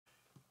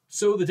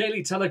So the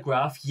Daily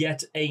Telegraph,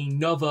 yet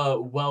another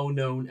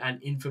well-known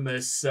and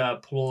infamous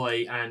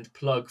ploy and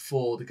plug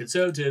for the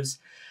Conservatives,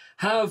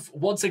 have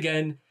once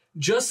again,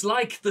 just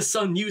like the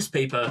Sun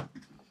newspaper,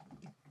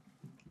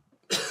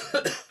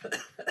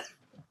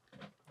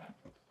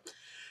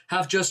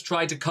 have just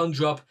tried to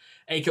conjure up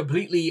a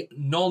completely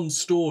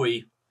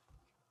non-story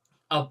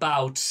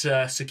about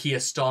Sir Keir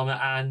Starmer,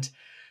 and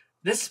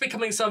this is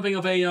becoming something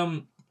of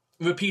a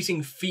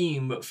repeating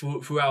theme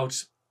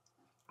throughout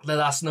the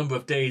last number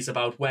of days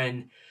about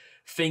when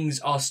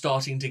things are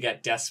starting to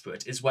get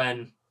desperate, is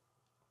when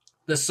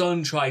the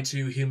Sun tried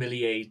to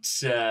humiliate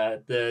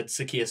the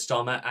Sir Keir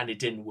Starmer and it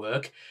didn't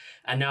work,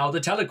 and now the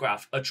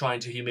Telegraph are trying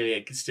to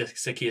humiliate Sir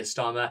Keir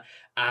Starmer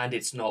and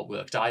it's not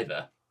worked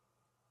either.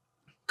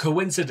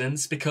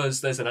 Coincidence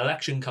because there's an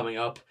election coming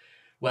up?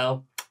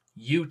 Well,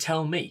 you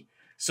tell me.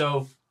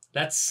 So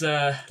let's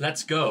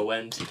go.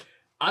 And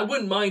I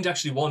wouldn't mind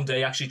actually one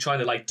day actually trying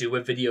to like do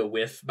a video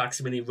with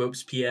Maximilien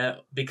Robespierre,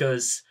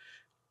 because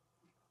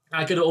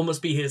I could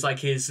almost be his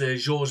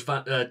Georges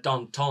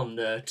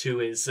Danton to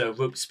his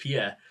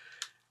Robespierre.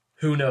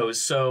 Who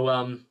knows?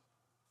 So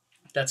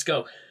let's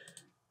go.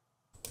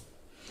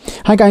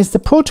 Hi guys, the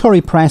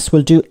pro-Tory press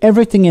will do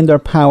everything in their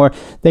power.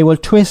 They will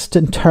twist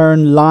and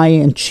turn, lie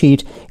and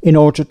cheat in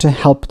order to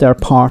help their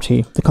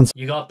party.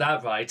 You got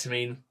that right. I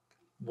mean,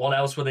 what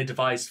else were they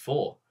devised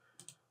for?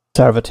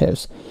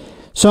 Conservatives.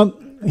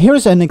 So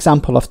here's an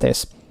example of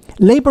this.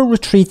 Labour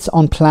retreats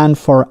on plan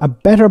for a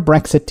better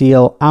Brexit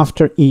deal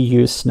after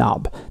EU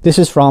snub. This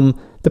is from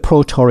the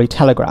pro-Tory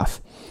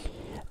Telegraph.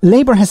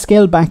 Labour has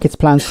scaled back its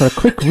plans for a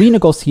quick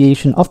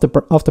renegotiation of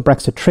the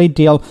Brexit trade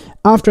deal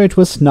after it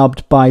was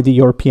snubbed by the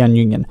European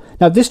Union.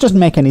 Now, this doesn't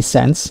make any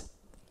sense,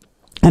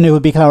 and it will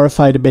be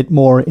clarified a bit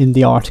more in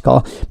the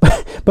article,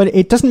 but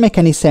it doesn't make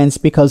any sense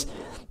because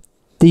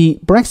the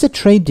Brexit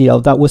trade deal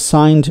that was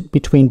signed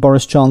between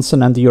Boris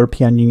Johnson and the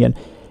European Union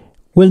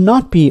will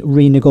not be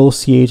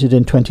renegotiated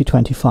in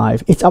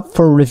 2025. It's up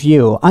for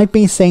review. I've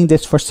been saying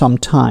this for some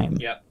time.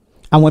 Yeah.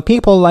 And when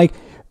people like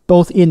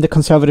both in the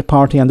Conservative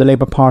Party and the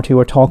Labour Party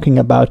were talking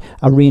about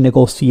a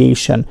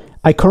renegotiation,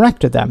 I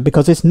corrected them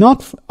because it's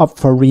not up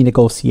for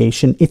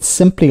renegotiation, it's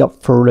simply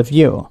up for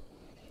review.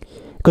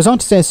 It goes on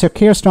to say Sir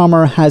Keir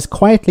Starmer has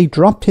quietly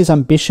dropped his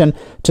ambition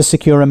to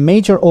secure a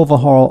major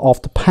overhaul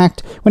of the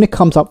pact when it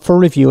comes up for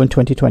review in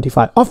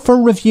 2025. Up for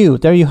review,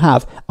 there you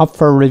have, up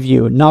for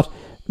review,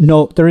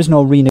 there is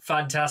no renegotiation.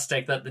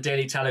 Fantastic that the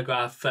Daily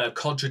Telegraph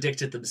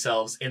contradicted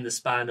themselves in the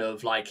span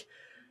of like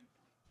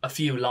a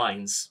few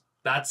lines.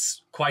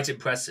 That's quite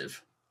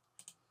impressive.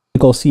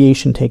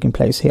 Negotiation taking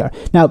place here.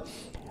 Now,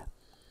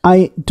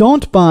 I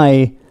don't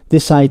buy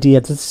this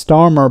idea that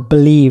Starmer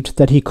believed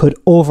that he could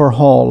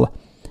overhaul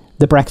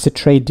the Brexit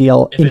trade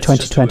deal in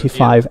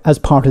 2025 as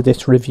part of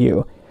this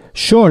review.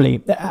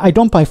 Surely, I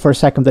don't buy for a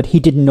second that he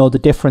didn't know the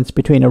difference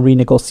between a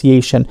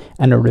renegotiation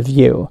and a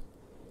review.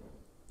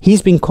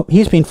 He's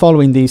been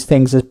following these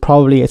things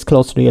probably as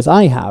closely as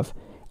I have,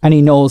 and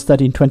he knows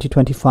that in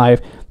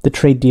 2025 the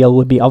trade deal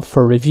will be up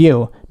for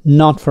review,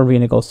 not for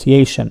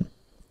renegotiation.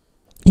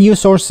 EU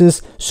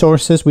sources,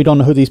 we don't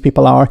know who these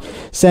people are,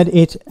 said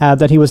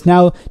that he was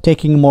now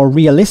taking a more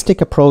realistic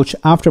approach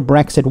after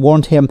Brexit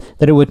warned him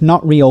that it would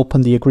not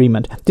reopen the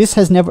agreement.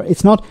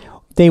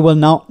 They will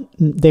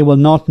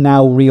not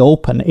now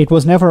reopen. It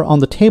was never on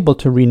the table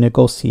to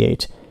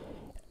renegotiate.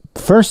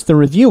 First, the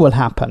review will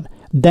happen.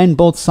 Then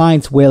both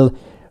sides will,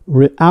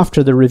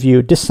 after the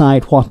review,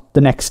 decide what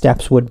the next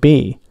steps would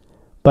be.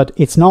 But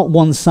it's not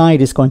one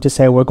side is going to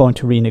say we're going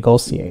to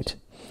renegotiate.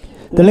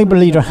 The Labour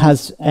leader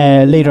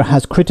later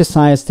has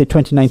criticised the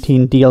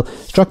 2019 deal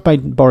struck by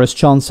Boris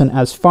Johnson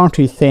as far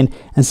too thin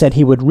and said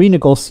he would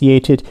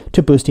renegotiate it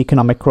to boost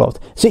economic growth.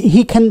 So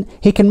he can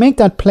make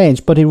that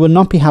pledge, but it will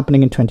not be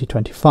happening in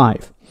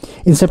 2025.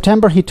 In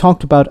September, he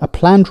talked about a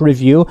planned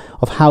review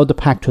of how the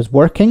pact was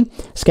working,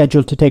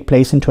 scheduled to take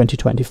place in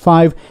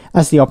 2025,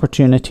 as the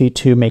opportunity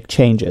to make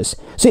changes.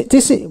 So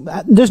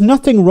there's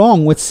nothing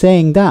wrong with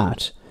saying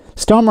that.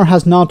 Starmer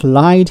has not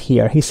lied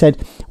here. He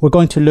said, we're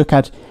going to look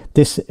at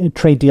this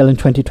trade deal in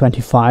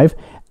 2025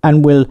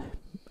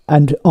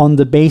 and on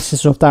the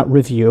basis of that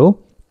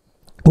review,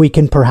 we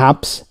can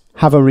perhaps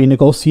have a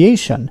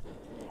renegotiation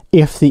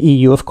if the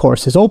EU, of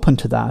course, is open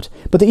to that.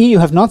 But the EU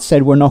have not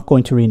said we're not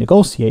going to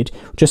renegotiate,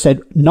 just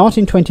said not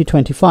in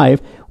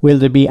 2025 will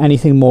there be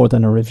anything more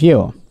than a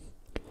review.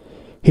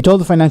 He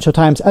told the Financial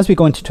Times, as we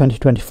go into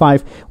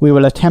 2025, we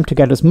will attempt to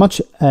get as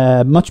much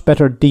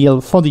better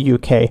deal for the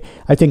UK.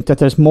 I think that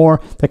there's more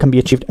that can be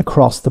achieved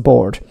across the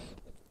board.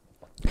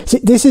 See,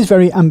 this is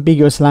very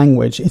ambiguous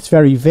language. It's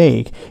very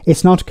vague.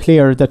 It's not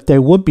clear that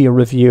there would be a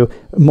review,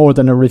 more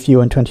than a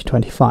review in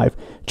 2025.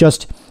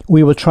 Just,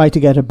 we will try to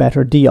get a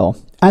better deal.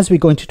 As we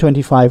go into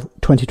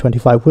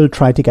 2025, we'll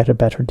try to get a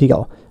better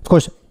deal. Of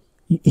course,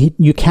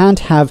 you can't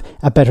have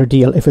a better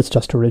deal if it's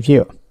just a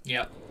review.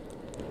 Yeah.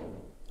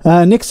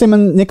 Nick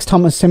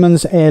Thomas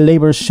Symonds,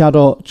 Labour's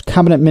shadow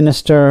cabinet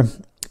minister,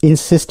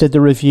 insisted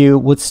the review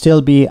would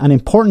still be an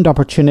important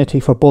opportunity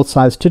for both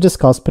sides to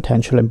discuss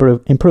potential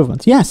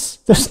improvements. Yes,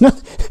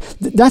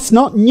 that's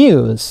not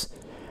news.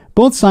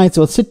 Both sides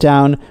will sit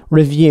down,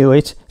 review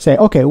it, say,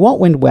 okay, what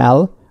went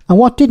well and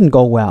what didn't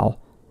go well?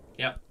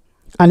 Yep.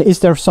 And is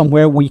there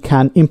somewhere we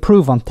can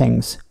improve on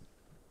things?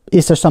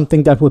 Is there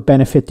something that would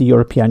benefit the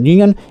European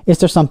Union? Is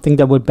there something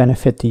that would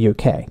benefit the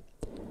UK?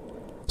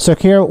 Sir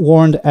Keir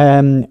warned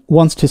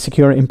wants to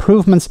secure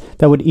improvements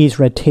that would ease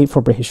red tape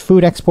for British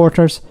food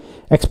exports,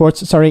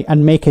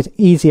 and make it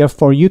easier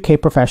for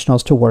UK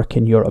professionals to work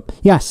in Europe.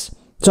 Yes.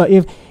 So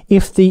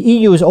if the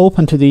EU is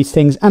open to these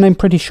things, and I'm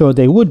pretty sure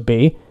they would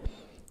be,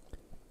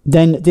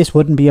 then this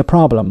wouldn't be a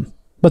problem.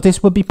 But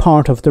this would be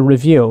part of the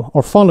review,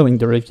 or following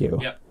the review.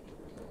 Yep.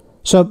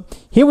 So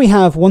here we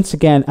have, once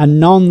again, a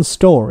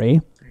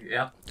non-story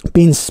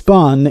being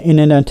spun in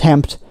an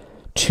attempt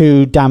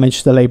to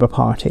damage the Labour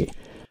Party.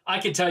 I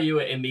can tell you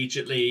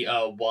immediately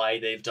why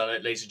they've done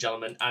it, ladies and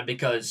gentlemen, and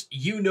because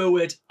you know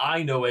it,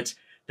 I know it,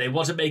 they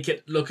want to make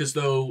it look as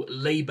though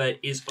Labour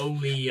is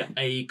only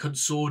a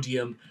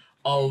consortium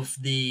of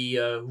the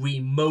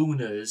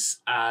remoaners,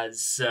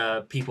 as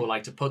people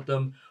like to put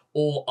them,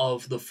 or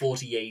of the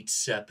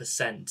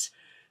 48%.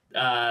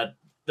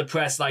 The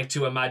press like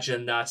to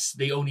imagine that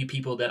the only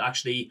people that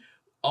actually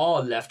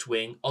are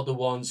left-wing are the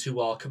ones who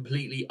are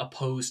completely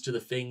opposed to the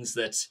things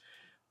that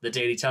the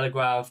Daily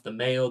Telegraph, the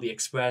Mail, the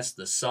Express,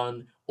 the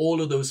Sun,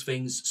 all of those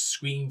things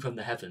scream from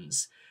the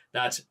heavens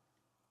that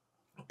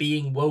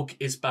being woke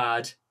is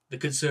bad, the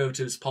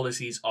Conservatives'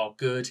 policies are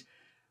good,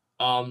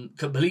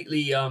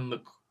 completely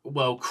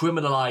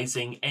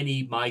criminalising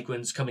any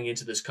migrants coming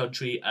into this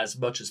country as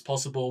much as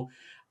possible,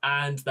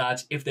 and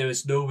that if there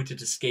is no way to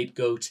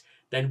scapegoat,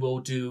 then we'll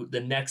do the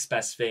next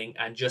best thing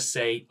and just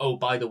say, oh,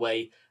 by the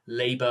way,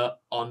 Labour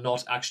are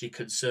not actually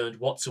concerned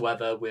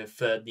whatsoever with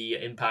the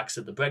impacts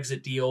of the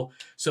Brexit deal,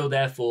 so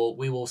therefore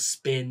we will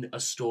spin a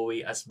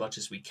story as much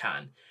as we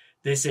can.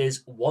 This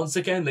is, once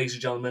again, ladies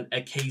and gentlemen,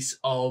 a case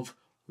of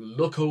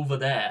look over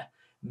there,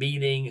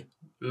 meaning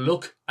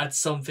look at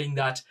something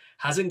that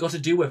hasn't got to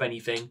do with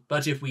anything,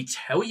 but if we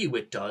tell you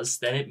it does,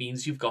 then it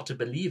means you've got to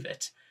believe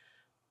it.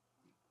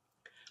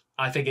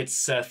 I think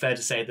it's fair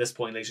to say at this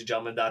point, ladies and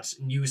gentlemen, that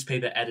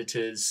newspaper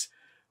editors,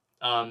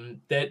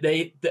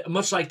 they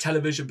much like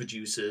television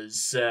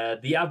producers,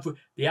 the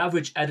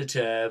average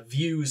editor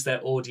views their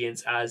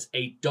audience as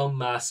a dumb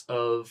mass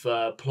of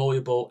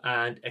pliable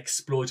and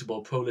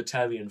exploitable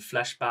proletarian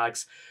flesh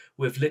bags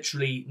with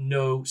literally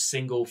no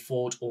single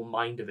thought or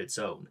mind of its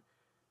own.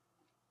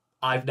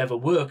 I've never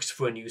worked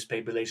for a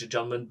newspaper, ladies and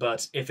gentlemen,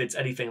 but if it's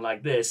anything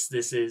like this,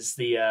 this is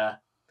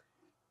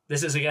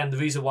again the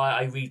reason why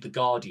I read The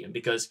Guardian,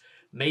 because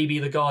maybe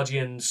The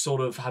Guardian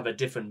sort of have a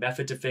different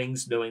method to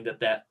things, knowing that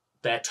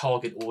their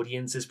target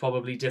audience is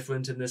probably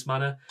different in this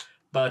manner,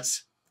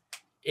 but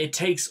it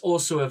takes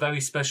also a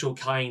very special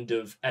kind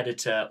of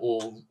editor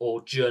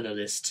or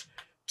journalist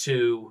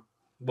to,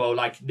 well,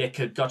 like Nick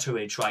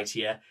Gutteridge right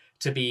here,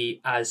 to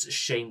be as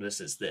shameless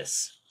as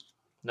this.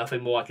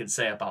 Nothing more I can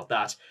say about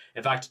that.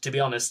 In fact, to be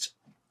honest,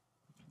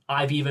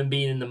 I've even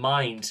been in the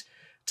mind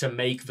to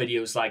make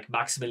videos like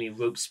Maximilian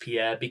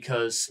Robespierre,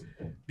 because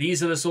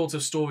these are the sorts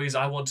of stories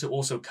I want to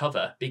also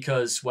cover,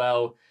 because,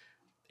 well,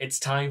 it's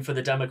time for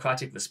the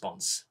democratic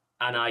response.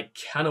 And I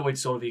cannot wait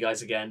to talk to you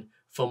guys again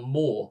for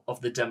more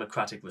of the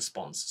democratic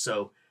response.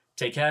 So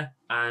take care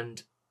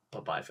and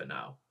bye-bye for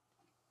now.